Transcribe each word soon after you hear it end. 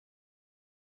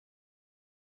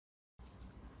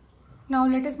Now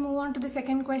let us move on to the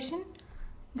second question.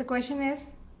 The question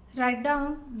is, write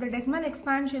down the decimal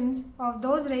expansions of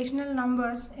those rational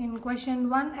numbers in question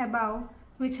 1 above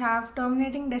which have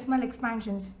terminating decimal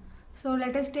expansions. So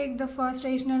let us take the first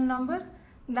rational number,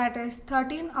 that is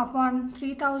 13 upon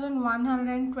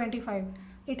 3125.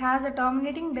 It has a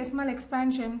terminating decimal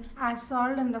expansion as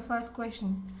solved in the first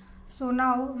question. So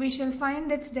now we shall find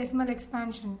its decimal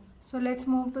expansion. So let's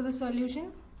move to the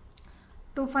solution.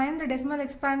 To find the decimal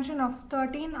expansion of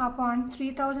 13 upon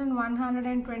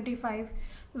 3125,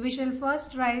 we shall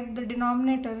first write the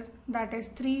denominator, that is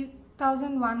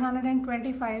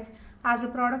 3125, as a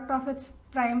product of its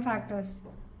prime factors.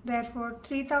 Therefore,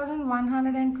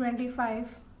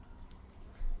 3125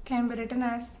 can be written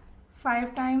as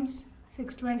 5 times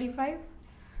 625,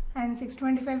 and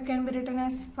 625 can be written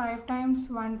as 5 times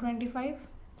 125.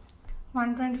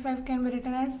 125 can be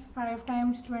written as 5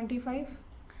 times 25.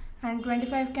 And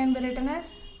 25 can be written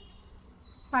as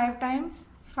 5 times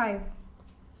 5.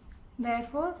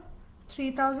 Therefore,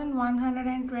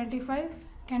 3125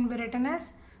 can be written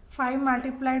as 5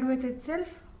 multiplied with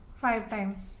itself 5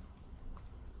 times.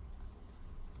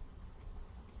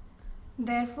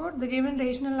 Therefore, the given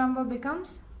rational number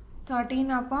becomes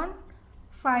 13 upon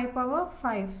 5 power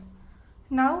 5.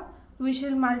 Now, we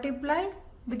shall multiply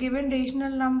the given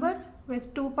rational number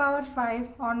with 2 power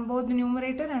 5 on both the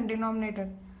numerator and denominator.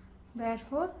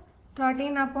 Therefore,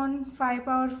 13 upon 5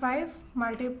 power 5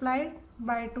 multiplied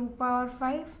by 2 power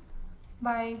 5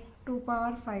 by 2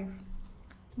 power 5.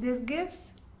 This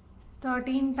gives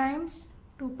 13 times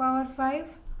 2 power 5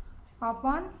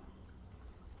 upon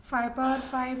 5 power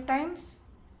 5 times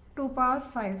 2 power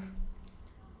 5.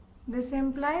 This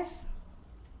implies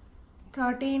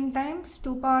 13 times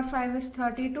 2 power 5 is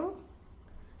 32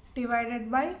 divided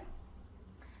by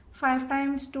 5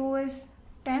 times 2 is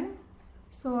 10.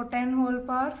 So 10 whole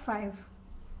power 5,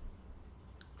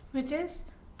 which is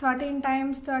 13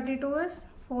 times 32 is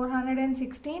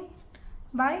 416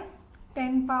 by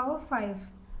 10 power 5.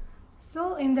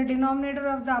 So in the denominator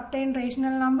of the obtained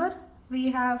rational number,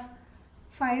 we have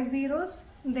 5 zeros.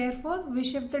 Therefore, we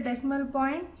shift the decimal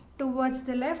point towards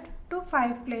the left to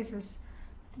 5 places.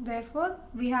 Therefore,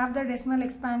 we have the decimal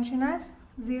expansion as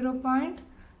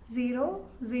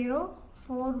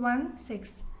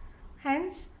 0.00416.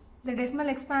 Hence, the decimal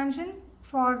expansion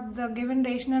for the given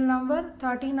rational number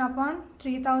 13 upon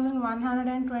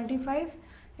 3125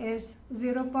 is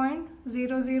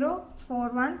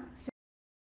 0.00416.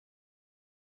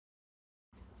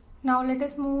 Now let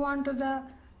us move on to the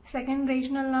second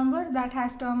rational number that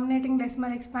has terminating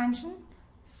decimal expansion.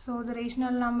 So the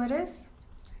rational number is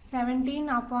 17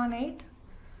 upon 8.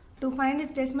 To find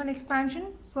its decimal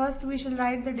expansion, first we shall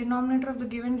write the denominator of the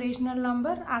given rational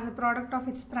number as a product of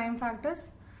its prime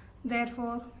factors.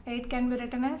 Therefore, 8 can be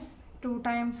written as 2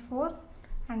 times 4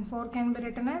 and 4 can be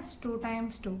written as 2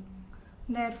 times 2.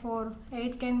 Therefore,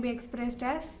 8 can be expressed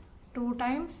as 2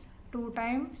 times 2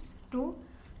 times 2,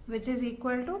 which is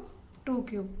equal to 2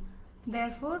 cube.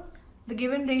 Therefore, the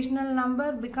given rational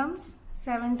number becomes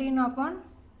 17 upon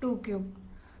 2 cube.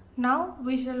 Now,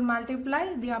 we shall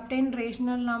multiply the obtained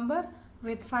rational number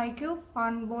with 5 cube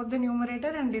on both the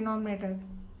numerator and denominator.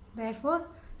 Therefore,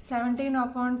 17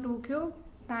 upon 2 cube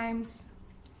times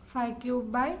 5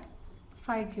 cube by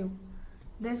 5 cube.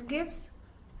 This gives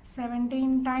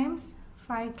 17 times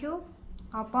 5 cube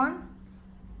upon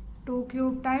 2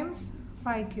 cube times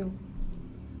 5 cube.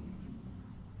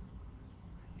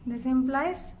 This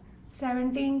implies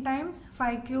 17 times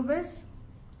 5 cube is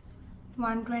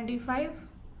 125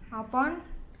 upon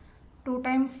 2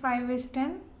 times 5 is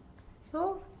 10.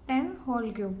 So 10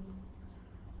 whole cube.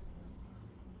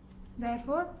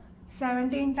 Therefore,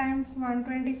 17 times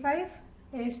 125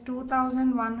 is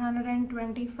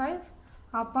 2125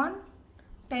 upon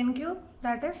 10 cube,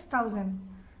 that is 1000.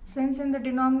 Since in the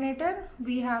denominator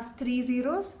we have 3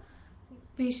 zeros,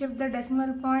 we shift the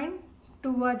decimal point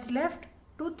towards left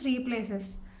to 3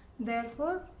 places.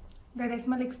 Therefore, the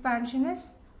decimal expansion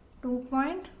is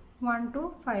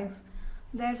 2.125.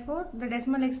 Therefore, the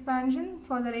decimal expansion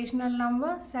for the rational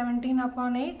number 17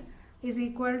 upon 8 is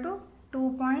equal to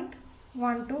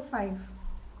 2.125.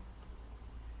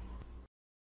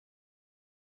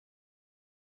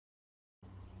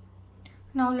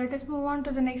 Now let us move on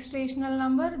to the next rational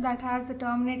number that has the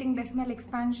terminating decimal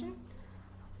expansion.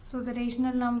 So the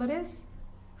rational number is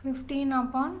 15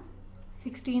 upon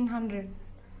 1600.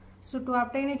 So to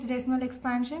obtain its decimal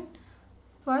expansion,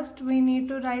 first we need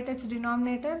to write its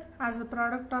denominator as a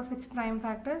product of its prime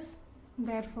factors.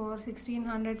 Therefore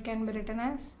 1600 can be written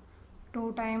as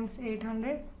 2 times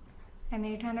 800 and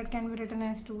 800 can be written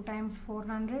as 2 times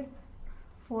 400.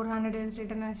 400 is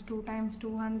written as 2 times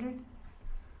 200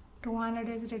 200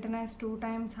 is written as 2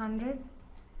 times 100,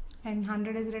 and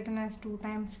 100 is written as 2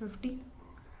 times 50.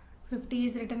 50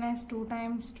 is written as 2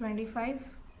 times 25,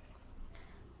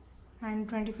 and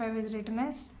 25 is written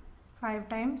as 5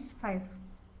 times 5.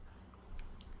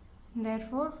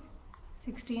 Therefore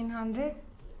 1600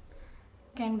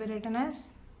 can be written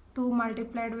as 2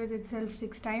 multiplied with itself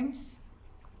 6 times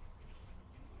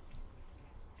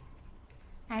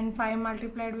and 5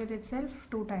 multiplied with itself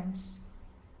 2 times.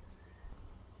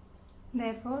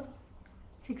 Therefore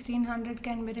 1600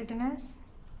 can be written as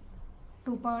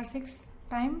 2 power 6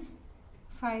 times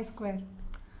 5 square.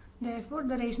 Therefore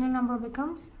the rational number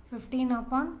becomes 15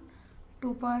 upon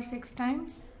 2 power 6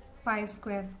 times 5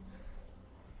 square.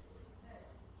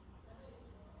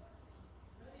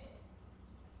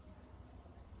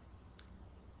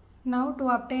 Now to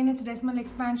obtain its decimal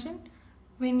expansion,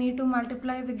 we need to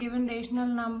multiply the given rational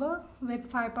number with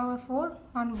 5 power 4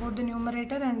 on both the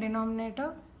numerator and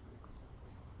denominator.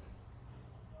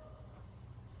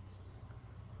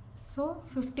 So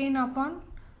 15 upon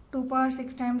 2 power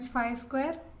 6 times 5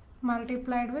 square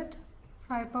multiplied with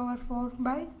 5 power 4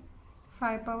 by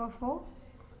 5 power 4.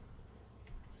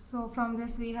 So from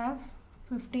this we have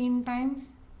 15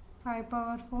 times 5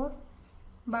 power 4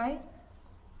 by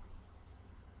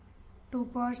 2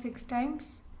 power 6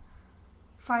 times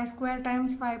 5 square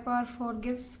times 5 power 4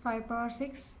 gives 5 power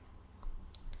 6.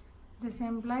 This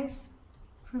implies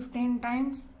 15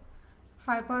 times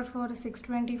 5 power 4 is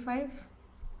 625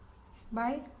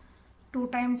 by 2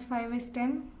 times 5 is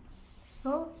 10,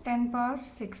 so 10 power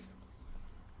 6,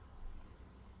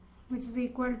 which is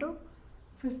equal to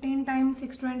 15 times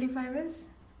 625 is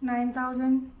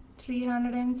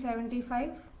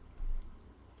 9375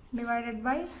 divided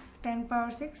by 10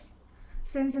 power 6.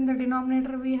 Since in the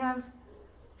denominator we have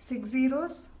 6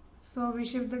 zeros, so we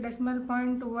shift the decimal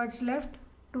point towards left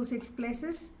to 6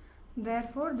 places.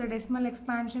 Therefore the decimal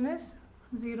expansion is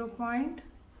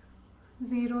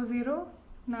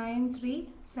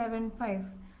 0.009375.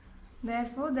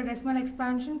 Therefore the decimal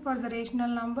expansion for the rational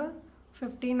number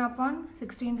 15 upon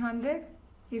 1600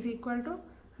 is equal to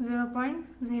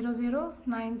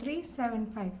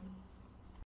 0.009375.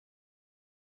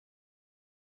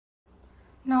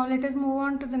 Now let us move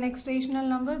on to the next rational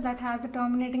number that has the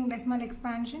terminating decimal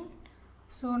expansion.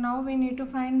 So now we need to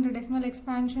find the decimal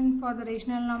expansion for the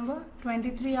rational number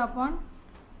 23 upon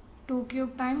 2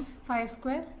 cube times 5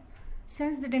 square.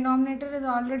 Since the denominator is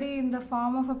already in the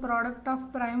form of a product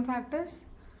of prime factors,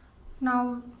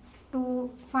 now to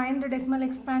find the decimal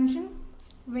expansion,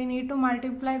 we need to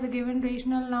multiply the given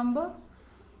rational number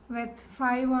with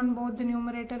 5 on both the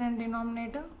numerator and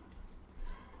denominator.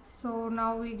 So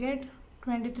now we get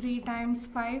 23 times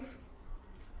 5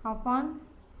 upon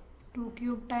 2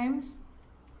 cube times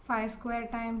 5 square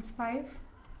times 5.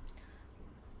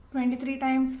 23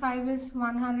 times 5 is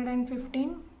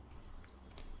 115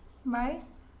 by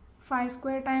 5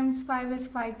 square times 5 is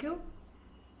 5 cube,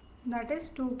 that is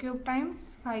 2 cube times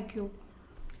 5 cube.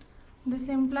 This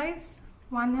implies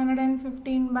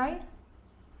 115 by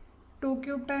 2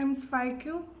 cube times 5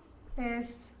 cube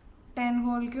is 10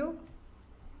 whole cube.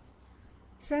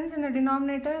 Since in the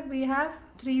denominator we have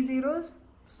 3 zeros,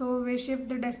 so we shift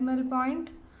the decimal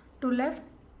point to left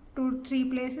to 3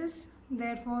 places.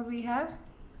 Therefore we have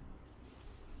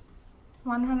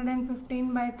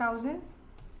 115 by 1000.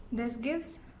 This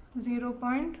gives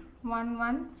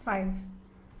 0.115.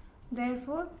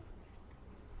 Therefore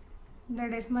the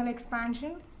decimal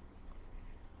expansion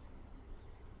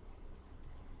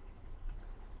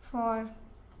for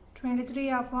 23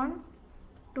 upon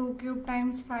 2 cube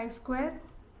times 5 square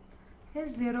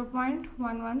is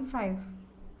 0.115.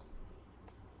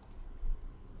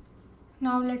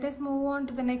 Now let us move on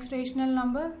to the next rational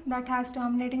number that has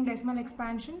terminating decimal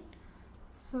expansion.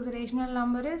 So the rational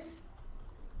number is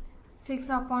 6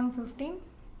 upon 15.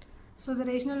 So the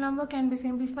rational number can be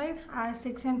simplified as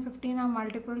 6 and 15 are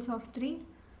multiples of 3.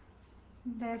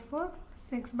 Therefore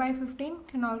 6 by 15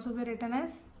 can also be written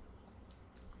as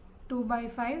 2 by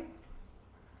 5.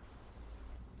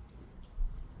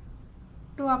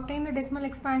 To obtain the decimal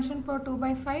expansion for 2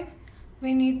 by 5,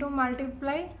 we need to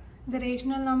multiply the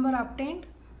rational number obtained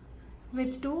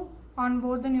with 2 on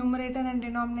both the numerator and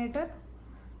denominator.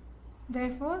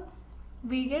 Therefore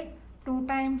we get 2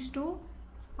 times 2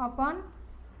 upon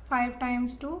 5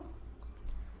 times 2.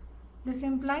 This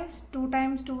implies 2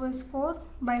 times 2 is 4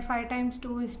 by 5 times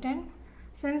 2 is 10.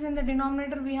 Since in the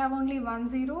denominator we have only 1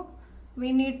 0,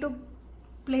 we need to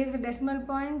place the decimal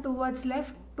point towards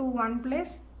left to 1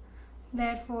 place.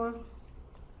 Therefore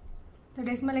the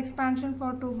decimal expansion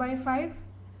for 2 by 5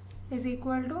 is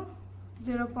equal to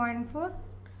 0.4.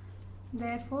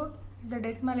 Therefore the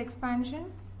decimal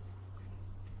expansion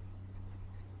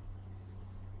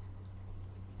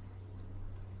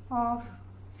of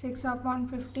 6 upon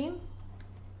 15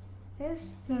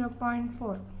 is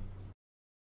 0.4.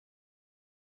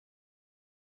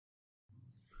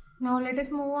 Now let us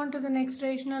move on to the next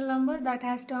rational number that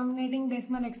has terminating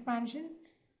decimal expansion.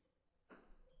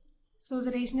 So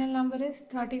the rational number is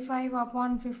 35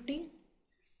 upon 50.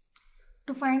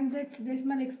 To find its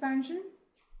decimal expansion,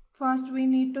 first we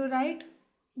need to write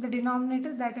the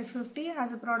denominator, that is 50,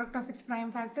 as a product of its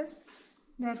prime factors.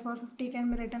 Therefore 50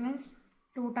 can be written as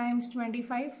 2 times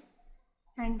 25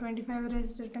 and 25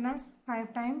 is written as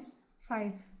 5 times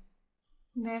 5.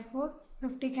 Therefore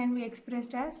 50 can be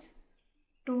expressed as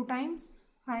 2 times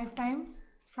 5 times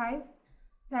 5,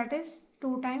 that is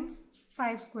 2 times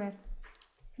 5 square.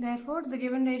 Therefore the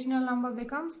given rational number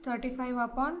becomes 35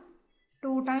 upon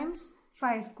 2 times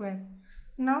 5 square.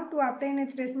 Now to obtain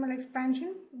its decimal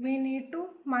expansion, we need to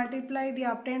multiply the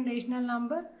obtained rational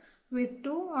number with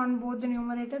 2 on both the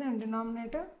numerator and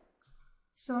denominator.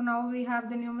 So now we have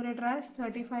the numerator as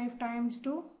 35 times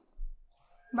 2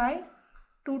 by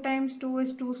 2 times 2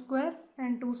 is 2 square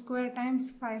and 2 square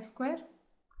times 5 square,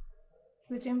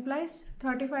 which implies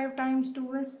 35 times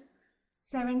 2 is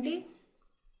 70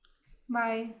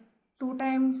 by 2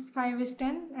 times 5 is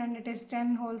 10 and it is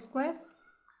 10 whole square.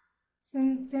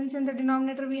 Since in the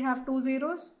denominator we have 2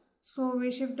 zeros, so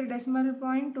we shift the decimal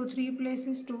point to 3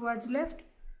 places towards left.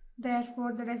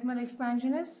 Therefore the decimal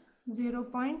expansion is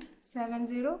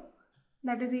 0.70,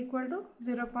 that is equal to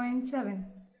 0.7.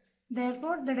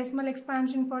 Therefore the decimal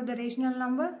expansion for the rational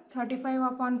number 35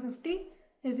 upon 50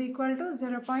 is equal to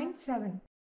 0.7.